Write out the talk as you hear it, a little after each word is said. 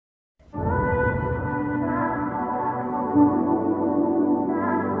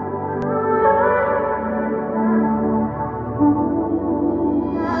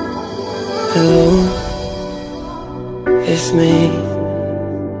Hello, it's me.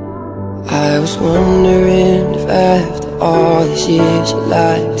 I was wondering if after all these years you'd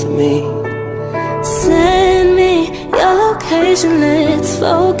like to meet. Send me your location, let's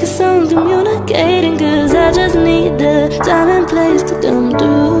focus on communicating, cause I just need the time and place to come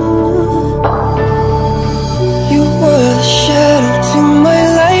through. You were the shadow to my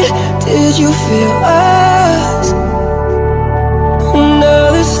light, did you feel us?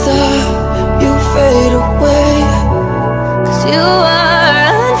 Another star, you fade away. Cause you are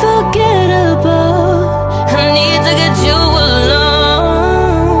unforgettable, I need to get you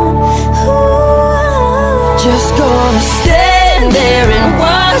alone. Ooh, Just gonna stand there and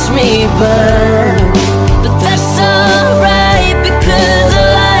watch me burn, but that's alright because I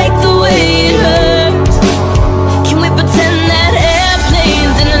like the way it hurts. Can we pretend that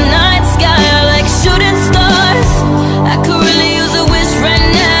airplanes in the night sky are like shooting stars? I could really use a wish right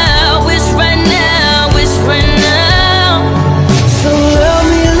now, wish right now, wish right now. so love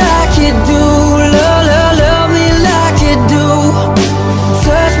me like you do, love me like you do.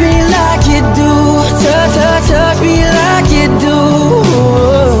 Touch me like you do, touch me like you do.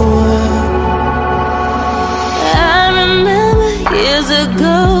 I remember years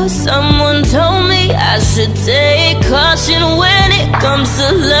ago, someone told me I should take caution when it comes to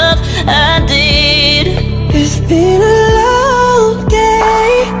love. I did. It's been a long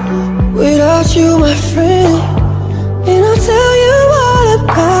day without you, my friend, and I'll tell you all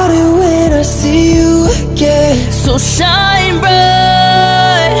about it when I see you again. So shine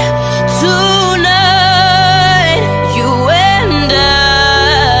bright tonight. You and I,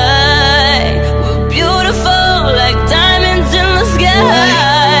 we're beautiful like diamonds in the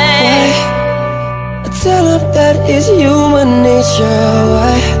sky. I tell him that it's human nature.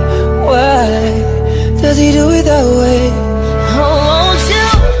 Why does he do it that way? Oh, won't you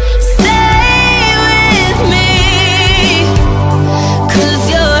stay with me? Cause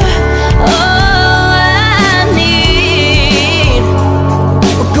you're all I need.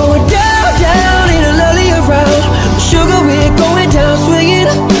 We're going down in a lolly around. Sugar, we're going down swinging.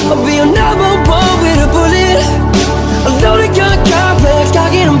 I'll be your number one with a bullet. A loaded gun complex,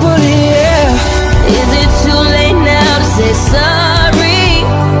 cocking and bullet, yeah. Is it too late now to say sorry?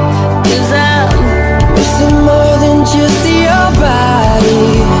 Cause I'm Missing more than just your body.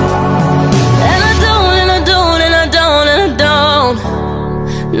 and I don't, and I don't, and I don't, and I don't.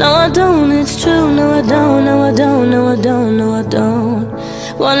 No, I don't, it's true. No, I don't, no, I don't, no, I don't, no, I don't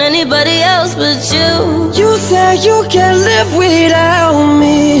want anybody else but you. You said you can't live without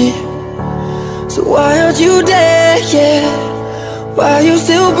me, so why aren't you dead yet? Why are you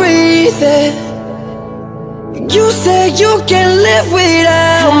still breathing? You said you can't live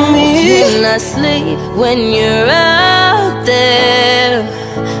without me. Can I sleep when you're out there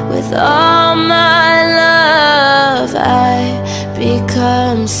with all my love? I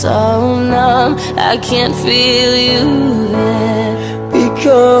become so numb, I can't feel you there.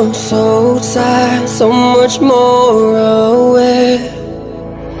 Become so tired, so much more